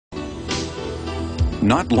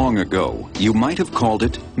Not long ago, you might have called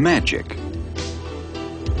it magic.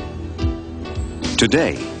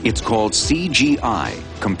 Today, it's called CGI,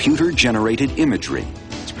 computer-generated imagery.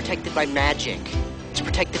 It's protected by magic. It's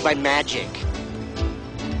protected by magic.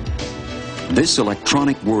 This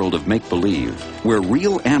electronic world of make-believe, where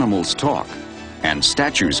real animals talk and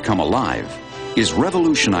statues come alive, is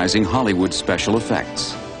revolutionizing Hollywood special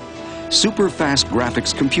effects. Super-fast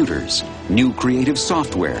graphics computers, new creative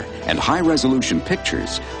software, and high-resolution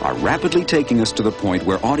pictures are rapidly taking us to the point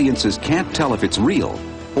where audiences can't tell if it's real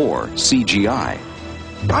or CGI.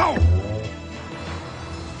 Ow!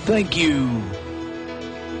 Thank you.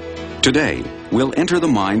 Today, we'll enter the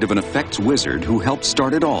mind of an effects wizard who helped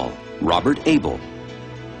start it all, Robert Abel.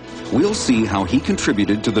 We'll see how he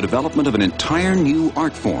contributed to the development of an entire new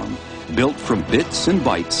art form built from bits and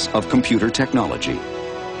bytes of computer technology.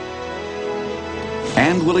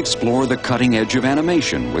 And we'll explore the cutting edge of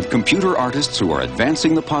animation with computer artists who are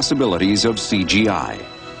advancing the possibilities of CGI.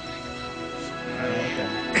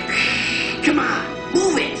 Come on,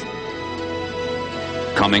 move it!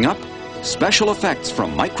 Coming up, special effects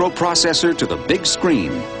from microprocessor to the big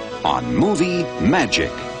screen on Movie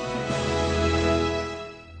Magic.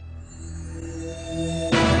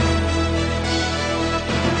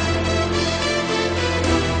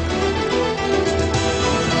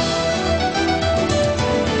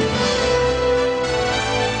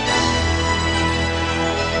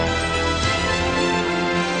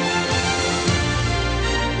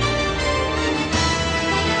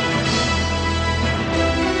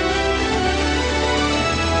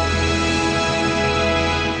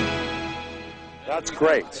 That's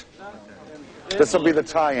great. This will be the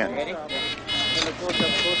tie-in.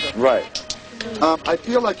 Right. I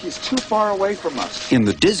feel like he's too far away from us. In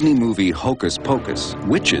the Disney movie Hocus Pocus,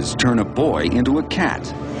 witches turn a boy into a cat.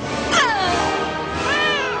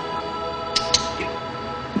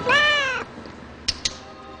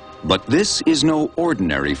 But this is no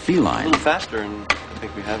ordinary feline. A little faster, and I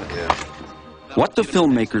think we have it, yeah. What the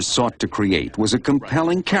filmmakers sought to create was a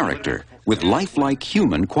compelling character with lifelike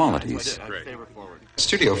human qualities. The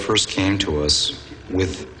studio first came to us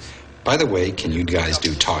with, by the way, can you guys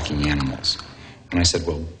do talking animals? And I said,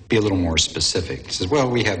 well, be a little more specific. He says, well,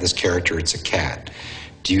 we have this character, it's a cat.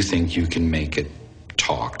 Do you think you can make it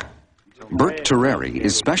talk? Bert Terreri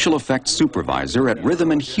is special effects supervisor at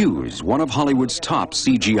Rhythm and Hues, one of Hollywood's top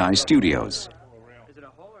CGI studios.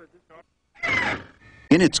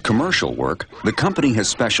 In its commercial work, the company has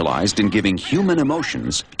specialized in giving human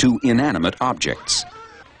emotions to inanimate objects.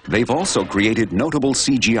 They've also created notable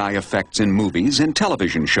CGI effects in movies and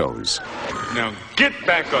television shows. Now get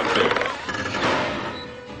back up there.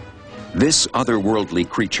 This otherworldly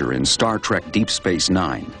creature in Star Trek Deep Space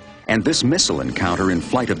Nine and this missile encounter in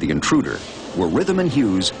Flight of the Intruder were Rhythm and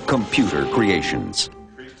Hues' computer creations.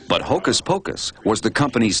 But Hocus Pocus was the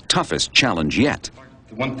company's toughest challenge yet.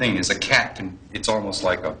 The one thing is a cat, it's almost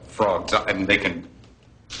like a frog. I mean, they can,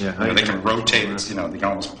 they can rotate, they can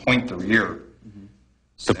almost point the rear.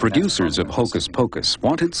 The producers of Hocus Pocus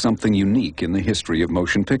wanted something unique in the history of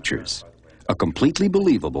motion pictures. A completely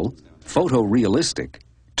believable, photorealistic,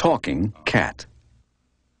 talking cat.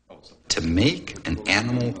 To make an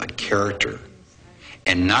animal a character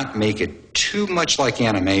and not make it too much like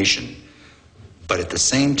animation, but at the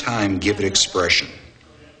same time give it expression.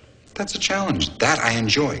 That's a challenge. That I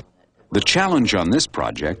enjoy. The challenge on this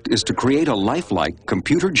project is to create a lifelike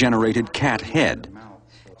computer-generated cat head,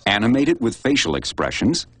 animate it with facial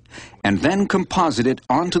expressions, and then composite it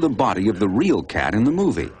onto the body of the real cat in the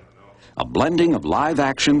movie. A blending of live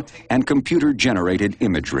action and computer-generated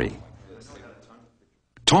imagery.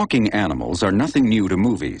 Talking animals are nothing new to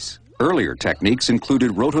movies. Earlier techniques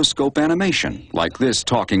included rotoscope animation, like this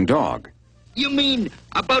talking dog. You mean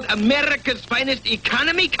about America's finest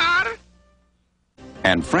economy car?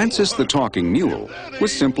 And Francis the Talking Mule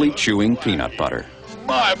was simply chewing peanut butter.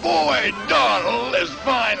 My boy Donald has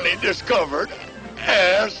finally discovered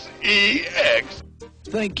SEX.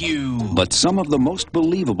 Thank you. But some of the most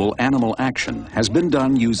believable animal action has been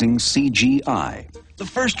done using CGI. The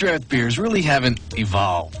first draft beers really haven't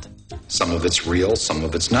evolved. Some of it's real, some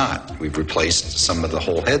of it's not. We've replaced some of the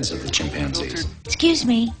whole heads of the chimpanzees. Excuse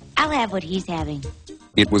me, I'll have what he's having.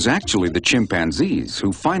 It was actually the chimpanzees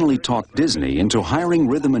who finally talked Disney into hiring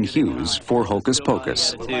Rhythm and Hues for Hocus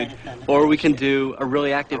Pocus. Or we can do a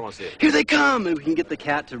really active, here they come, and we can get the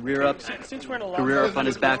cat to rear up on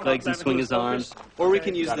his back legs and swing his arms. Or we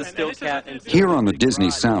can use the still cat. And Here on the Disney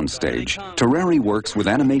soundstage, Terreri works with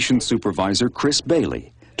animation supervisor Chris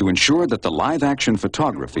Bailey to ensure that the live-action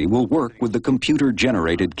photography will work with the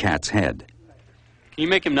computer-generated cat's head. Can you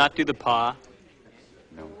make him not do the paw?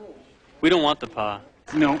 We don't want the paw.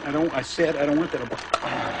 No, I don't. I said I don't want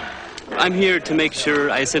that. I'm here to make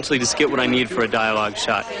sure I essentially just get what I need for a dialogue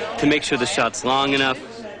shot, to make sure the shot's long enough.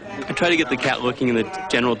 I try to get the cat looking in the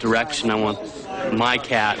general direction I want my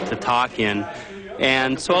cat to talk in.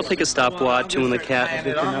 And so I'll take a stopwatch, and when the cat,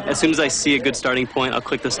 as soon as I see a good starting point, I'll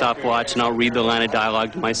click the stopwatch and I'll read the line of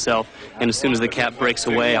dialogue to myself. And as soon as the cat breaks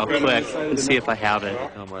away, I'll click and see if I have it.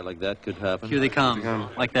 Right like that could happen. Here they come,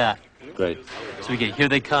 like that. Great. So we get here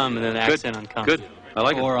they come and then an accent on come. Good. I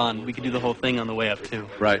like it. Or on, we could do the whole thing on the way up too.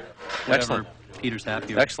 Right. Whatever Excellent. Peter's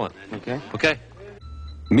happy with. Excellent. Okay. Okay.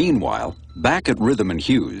 Meanwhile, back at Rhythm and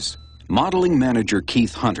Hughes, modeling manager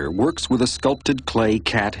Keith Hunter works with a sculpted clay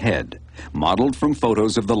cat head, modeled from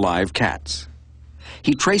photos of the live cats.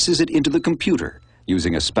 He traces it into the computer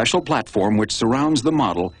using a special platform which surrounds the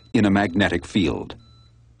model in a magnetic field.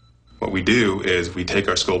 What we do is we take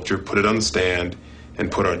our sculpture, put it on the stand, and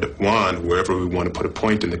put our wand wherever we want to put a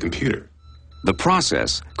point in the computer. The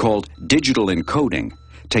process, called digital encoding,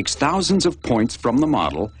 takes thousands of points from the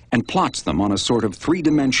model and plots them on a sort of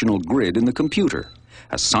three-dimensional grid in the computer,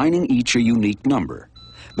 assigning each a unique number.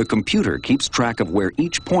 The computer keeps track of where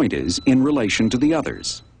each point is in relation to the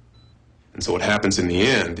others. And so what happens in the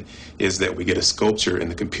end is that we get a sculpture in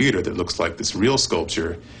the computer that looks like this real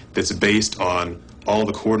sculpture that's based on all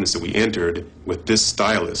the coordinates that we entered with this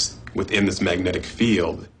stylus within this magnetic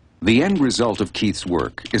field. The end result of Keith's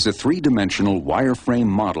work is a three-dimensional wireframe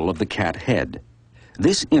model of the cat head.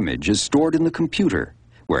 This image is stored in the computer,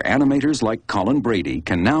 where animators like Colin Brady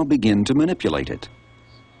can now begin to manipulate it.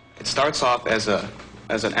 It starts off as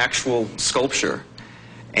an actual sculpture,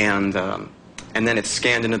 and then it's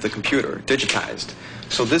scanned into the computer, digitized.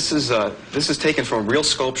 So this is taken from a real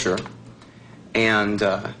sculpture and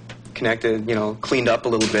connected, cleaned up a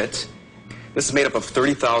little bit. This is made up of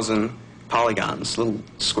 30,000 polygons, little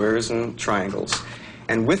squares and triangles.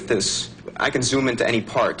 And with this, I can zoom into any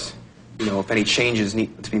part, if any changes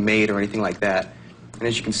need to be made or anything like that. And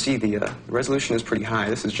as you can see, the resolution is pretty high.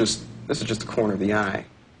 This is just the corner of the eye.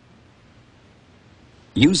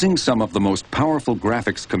 Using some of the most powerful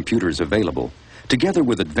graphics computers available, together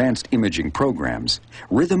with advanced imaging programs,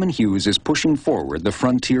 Rhythm and Hughes is pushing forward the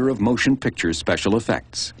frontier of motion picture special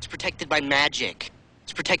effects. It's protected by magic.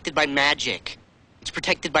 It's protected by magic. It's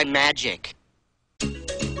protected by magic.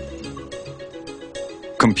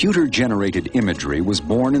 Computer-generated imagery was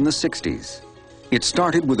born in the 60s. It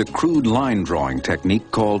started with a crude line drawing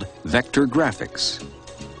technique called vector graphics.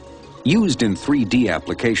 Used in 3D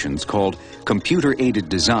applications called computer-aided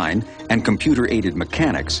design and computer-aided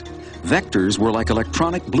mechanics, vectors were like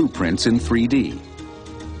electronic blueprints in 3D.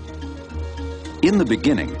 In the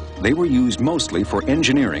beginning, they were used mostly for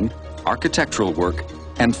engineering, architectural work,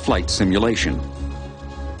 and flight simulation.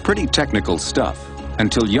 Pretty technical stuff,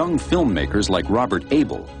 until young filmmakers like Robert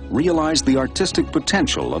Abel realized the artistic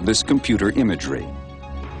potential of this computer imagery.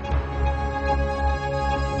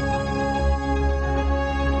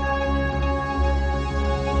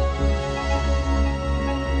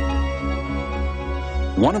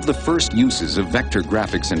 One of the first uses of vector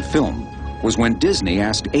graphics in film was when Disney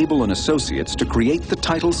asked Abel and Associates to create the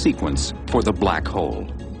title sequence for The Black Hole.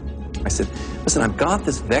 I said, listen, I've got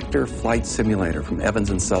this vector flight simulator from Evans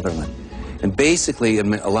and Sutherland, and basically it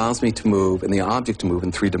allows me to move and the object to move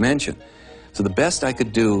in 3 dimensions. So the best I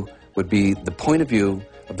could do would be the point of view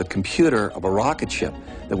of the computer of a rocket ship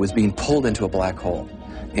that was being pulled into a black hole.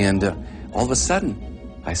 And all of a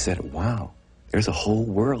sudden, I said, wow, there's a whole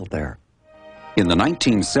world there. In the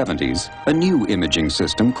 1970s, a new imaging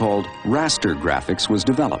system called raster graphics was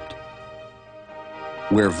developed.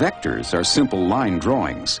 Where vectors are simple line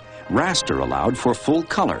drawings, raster allowed for full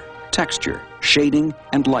color, texture, shading,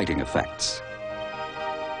 and lighting effects.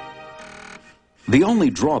 The only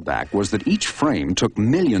drawback was that each frame took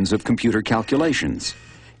millions of computer calculations.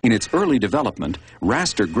 In its early development,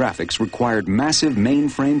 raster graphics required massive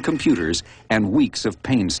mainframe computers and weeks of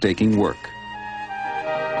painstaking work.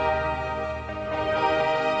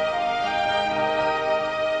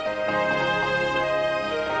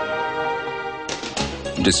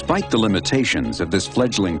 Despite the limitations of this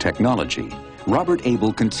fledgling technology, Robert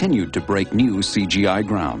Abel continued to break new CGI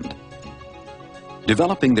ground.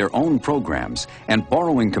 Developing their own programs and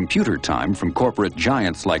borrowing computer time from corporate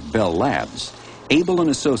giants like Bell Labs, Abel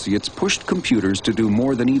and Associates pushed computers to do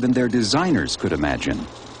more than even their designers could imagine.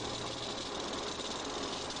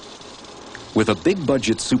 With a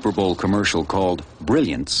big-budget Super Bowl commercial called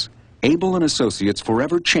Brilliance, Abel and Associates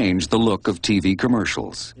forever changed the look of TV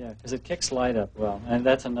commercials. Yeah, because it kicks light up well, and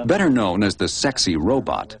that's another... Better known as the sexy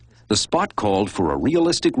robot, the spot called for a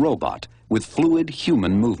realistic robot with fluid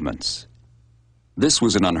human movements. This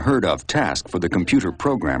was an unheard-of task for the computer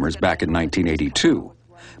programmers back in 1982,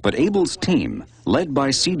 But Abel's team, led by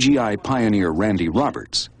CGI pioneer Randy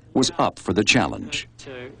Roberts, was up for the challenge.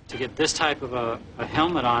 To get this type of a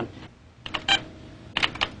helmet on.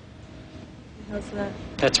 How's that?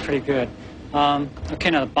 That's pretty good. Okay,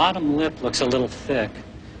 now the bottom lip looks a little thick.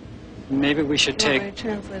 Maybe we should take... Want me to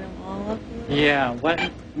translate them all up? Yeah,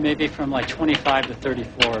 maybe from like 25 to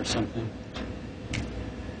 34 or something.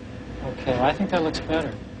 Okay, I think that looks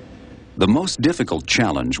better. The most difficult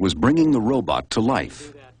challenge was bringing the robot to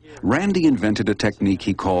life. Randy invented a technique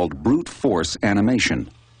he called brute force animation.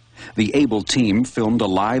 The Abel team filmed a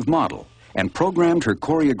live model and programmed her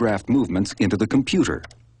choreographed movements into the computer.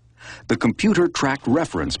 The computer tracked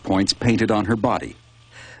reference points painted on her body.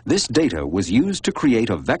 This data was used to create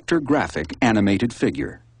a vector graphic animated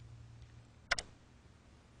figure.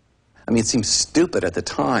 I mean, it seems stupid at the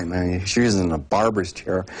time. I mean, she was in a barber's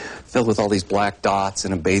chair filled with all these black dots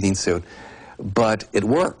in a bathing suit. But it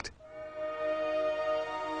worked.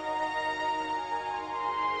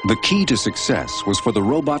 The key to success was for the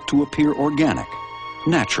robot to appear organic,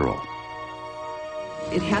 natural.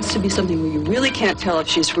 It has to be something where you really can't tell if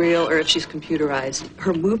she's real or if she's computerized.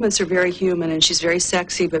 Her movements are very human, and she's very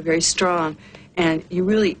sexy but very strong. And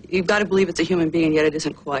you've got to believe it's a human being, yet it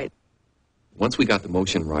isn't quite. Once we got the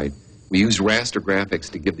motion right, we used raster graphics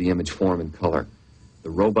to give the image form and color. The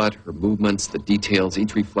robot, her movements, the details,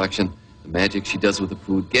 each reflection, the magic she does with the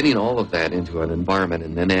food, getting all of that into an environment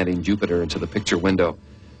and then adding Jupiter into the picture window.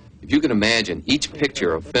 If you can imagine, each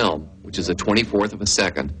picture of film, which is a 24th of a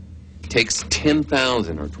second, takes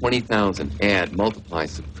 10,000 or 20,000, add,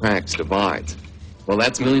 multiplies, subtracts, divides. Well,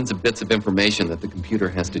 that's millions of bits of information that the computer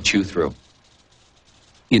has to chew through.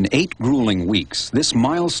 In 8 grueling weeks, this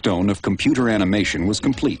milestone of computer animation was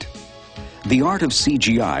complete. The art of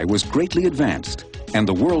CGI was greatly advanced, and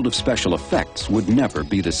the world of special effects would never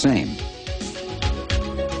be the same.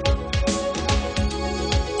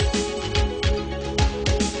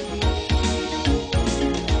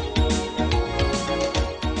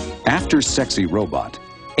 After Sexy Robot,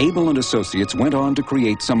 Abel and Associates went on to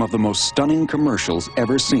create some of the most stunning commercials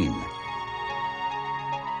ever seen.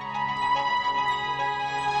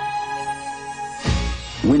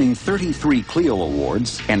 Winning 33 Clio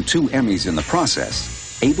Awards and 2 Emmys in the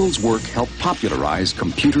process, Abel's work helped popularize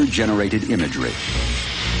computer-generated imagery.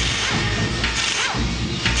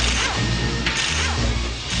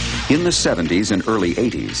 In the 70s and early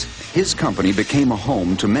 80s, his company became a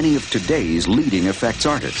home to many of today's leading effects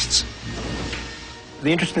artists.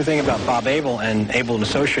 The interesting thing about Bob Abel and Abel and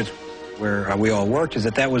Associates, where we all worked, is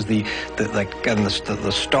that was the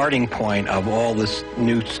starting point of all this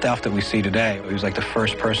new stuff that we see today. He was like the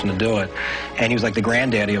first person to do it, and he was like the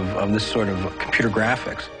granddaddy of this sort of computer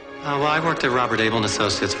graphics. Well, I worked at Robert Abel and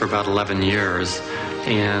Associates for about 11 years,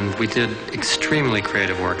 and we did extremely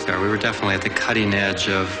creative work there. We were definitely at the cutting edge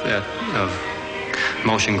of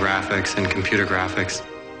motion graphics and computer graphics.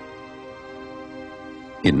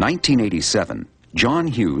 In 1987, John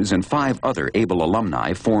Hughes and 5 other Abel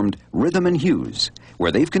alumni formed Rhythm and Hughes,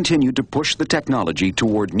 where they've continued to push the technology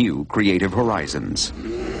toward new creative horizons.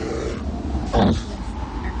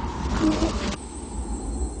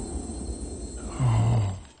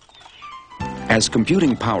 As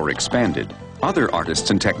computing power expanded, other artists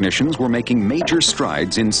and technicians were making major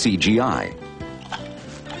strides in CGI.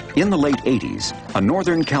 In the late 80s, a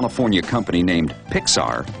Northern California company named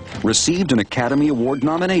Pixar received an Academy Award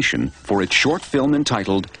nomination for its short film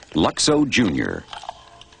entitled Luxo Jr.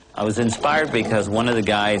 I was inspired because one of the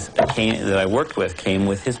guys that I worked with came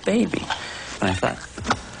with his baby. And I thought,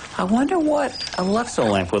 I wonder what a Luxo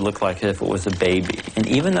lamp would look like if it was a baby. And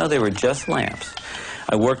even though they were just lamps,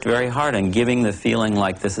 I worked very hard on giving the feeling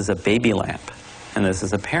like this is a baby lamp and this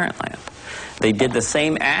is a parent lamp. They did the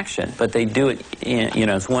same action, but they do it,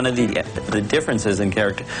 it's one of the differences in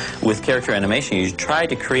with character animation. You try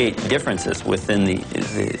to create differences within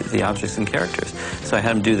the objects and characters. So I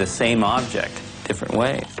had them do the same object different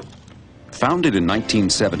ways. Founded in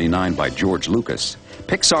 1979 by George Lucas,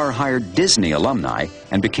 Pixar hired Disney alumni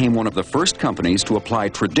and became one of the first companies to apply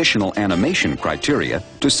traditional animation criteria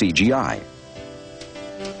to CGI.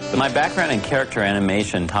 My background in character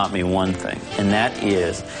animation taught me one thing, and that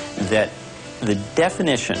is that the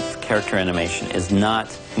definition of character animation is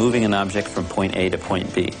not moving an object from point A to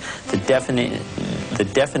point B. The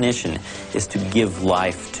definition is to give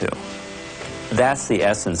life to. That's the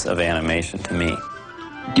essence of animation to me.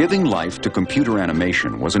 Giving life to computer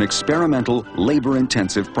animation was an experimental,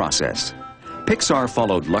 labor-intensive process. Pixar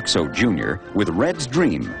followed Luxo Jr. with Red's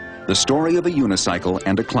Dream, the story of a unicycle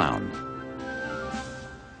and a clown.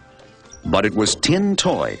 But it was Tin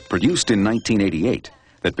Toy, produced in 1988,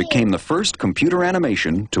 that became the first computer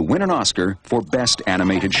animation to win an Oscar for Best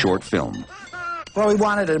Animated Short Film. Well, we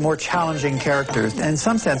wanted a more challenging character. In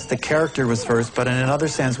some sense, the character was first, but in another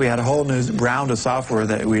sense, we had a whole new round of software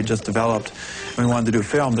that we had just developed. We wanted to do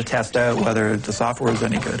film to test out whether the software was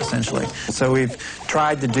any good, essentially. So we've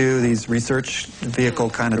tried to do these research vehicle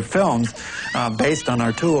kind of films based on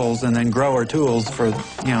our tools, and then grow our tools for,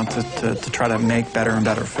 you know, to try to make better and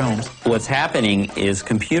better films. What's happening is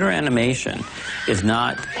computer animation is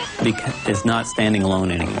not standing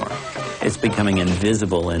alone anymore. It's becoming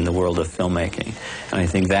invisible in the world of filmmaking. And I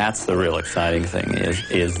think that's the real exciting thing,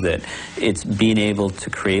 is that it's being able to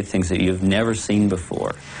create things that you've never seen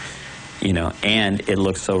before, you know, and it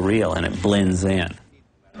looks so real and it blends in.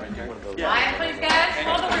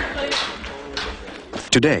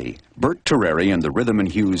 Today, Bert Terreri and the Rhythm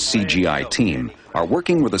and Hues CGI team are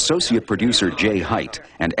working with associate producer Jay Height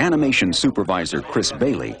and animation supervisor Chris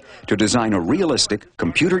Bailey to design a realistic,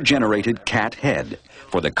 computer-generated cat head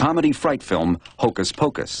for the comedy fright film Hocus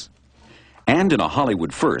Pocus. And in a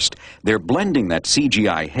Hollywood first, they're blending that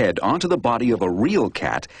CGI head onto the body of a real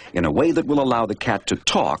cat in a way that will allow the cat to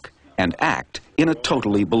talk and act in a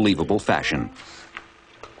totally believable fashion.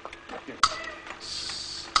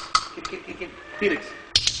 Felix,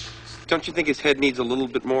 don't you think his head needs a little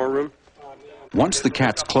bit more room? Once the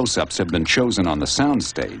cat's close-ups have been chosen on the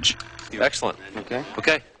soundstage, excellent.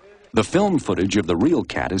 Okay. The film footage of the real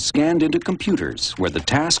cat is scanned into computers where the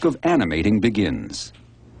task of animating begins.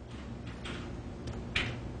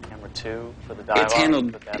 Camera 2 for the dialogue. It's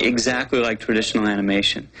handled exactly like traditional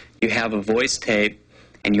animation. You have a voice tape,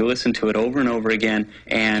 and you listen to it over and over again,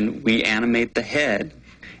 and we animate the head.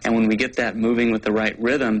 And when we get that moving with the right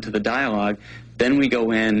rhythm to the dialogue, then we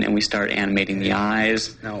go in and we start animating the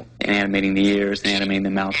eyes, and animating the ears, and animating the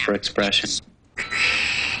mouth for expression.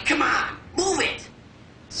 Come on, move it!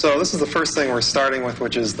 So this is the first thing we're starting with,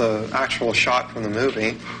 which is the actual shot from the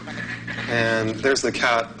movie. And there's the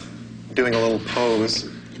cat doing a little pose.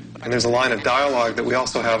 And there's a line of dialogue that we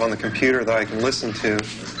also have on the computer that I can listen to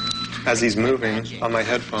as he's moving on my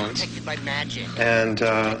headphones. And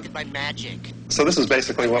so this is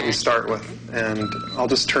basically what we start with. And I'll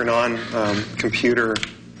just turn on computer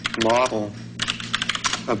model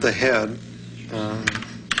of the head.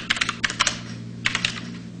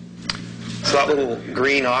 So that little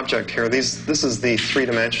green object here, this is the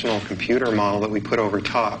three-dimensional computer model that we put over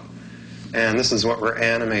top. And this is what we're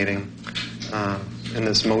animating in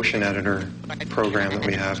this motion editor program that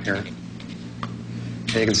we have here.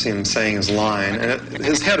 And you can see him saying his line. And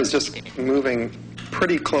his head is just moving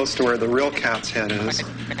pretty close to where the real cat's head is.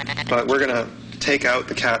 But we're going to take out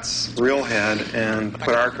the cat's real head and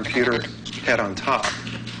put our computer head on top.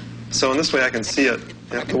 So in this way I can see it,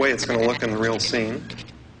 the way it's going to look in the real scene.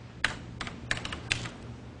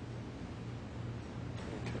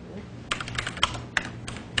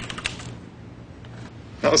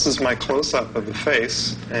 Now this is my close-up of the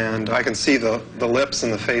face, and I can see the lips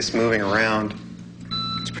and the face moving around.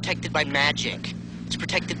 It's protected by magic. It's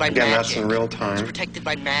protected by magic. Again, that's in real time. It's protected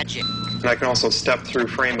by magic. And I can also step through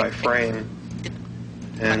frame by frame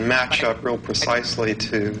and match up real precisely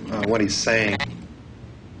to what he's saying.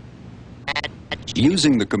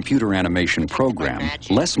 Using the computer animation program,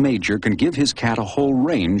 Les Major can give his cat a whole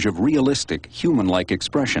range of realistic, human-like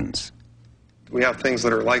expressions. We have things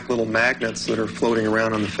that are like little magnets that are floating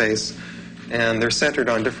around on the face, and they're centered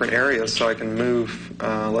on different areas, so I can move,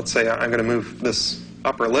 let's say I'm going to move this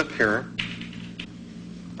upper lip here.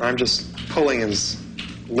 I'm just pulling his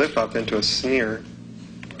lip up into a sneer,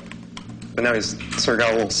 but now he's sort of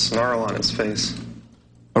got a little snarl on his face.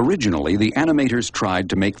 Originally, the animators tried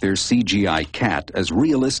to make their CGI cat as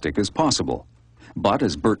realistic as possible. But,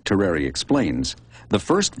 as Bert Terreri explains, the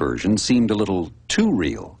first version seemed a little too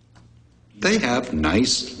real. They have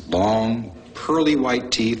nice, long, pearly white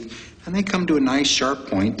teeth, and they come to a nice sharp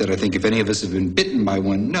point that I think if any of us have been bitten by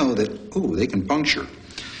one know that, ooh, they can puncture.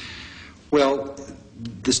 Well,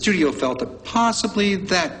 the studio felt that possibly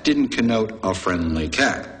that didn't connote a friendly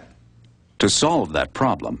cat. To solve that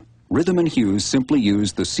problem, Rhythm and Hues simply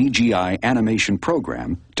used the CGI animation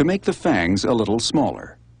program to make the fangs a little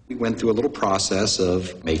smaller. We went through a little process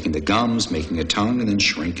of making the gums, making a tongue, and then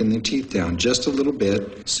shrinking the teeth down just a little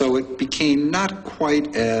bit, so it became not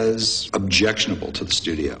quite as objectionable to the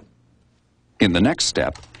studio. In the next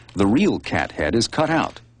step, the real cat head is cut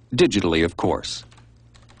out, digitally of course.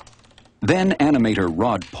 Then animator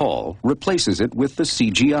Rod Paul replaces it with the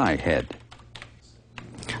CGI head.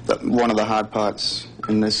 One of the hard parts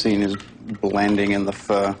in this scene is blending in the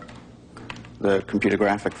fur, the computer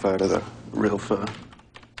graphic fur to the real fur.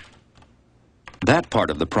 That part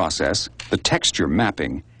of the process, the texture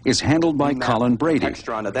mapping, is handled by Colin Brady.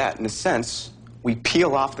 Texture onto that. In a sense, we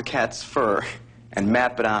peel off the cat's fur and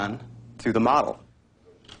map it on to the model.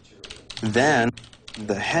 Then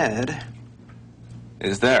the head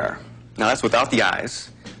is there. Now that's without the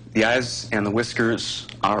eyes. The eyes and the whiskers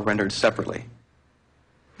are rendered separately.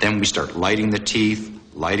 Then we start lighting the teeth,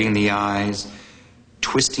 lighting the eyes,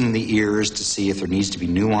 twisting the ears to see if there needs to be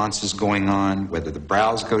nuances going on, whether the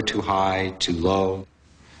brows go too high, too low.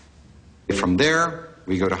 From there,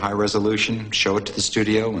 we go to high resolution, show it to the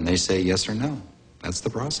studio, and they say yes or no. That's the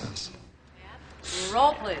process.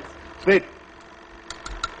 Roll, please. Sweet.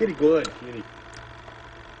 Kitty, good. Kitty.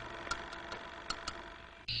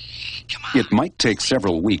 It might take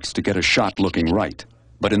several weeks to get a shot looking right,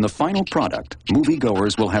 but in the final product,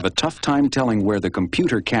 moviegoers will have a tough time telling where the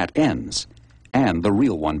computer cat ends and the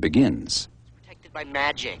real one begins. It's protected by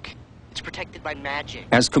magic. It's protected by magic.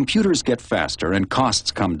 As computers get faster and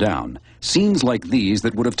costs come down, scenes like these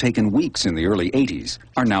that would have taken weeks in the early 80s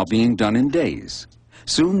are now being done in days.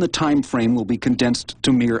 Soon the time frame will be condensed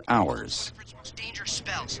to mere hours. Dangerous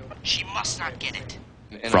spells. She must not get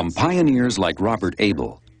it. From pioneers like Robert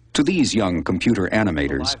Abel to these young computer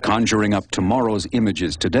animators conjuring up tomorrow's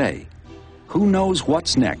images today, who knows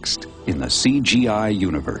what's next in the CGI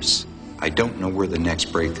universe? I don't know where the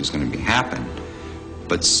next breakthrough is going to happen,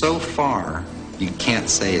 but so far, you can't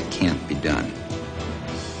say it can't be done.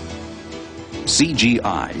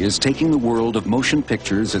 CGI is taking the world of motion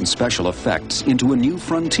pictures and special effects into a new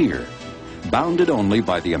frontier, bounded only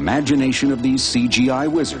by the imagination of these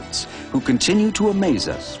CGI wizards who continue to amaze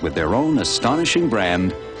us with their own astonishing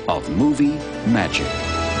brand of movie magic.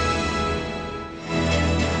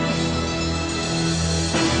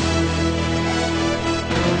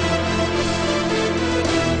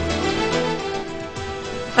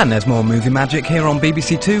 And there's more Movie Magic here on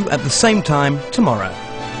BBC Two at the same time tomorrow.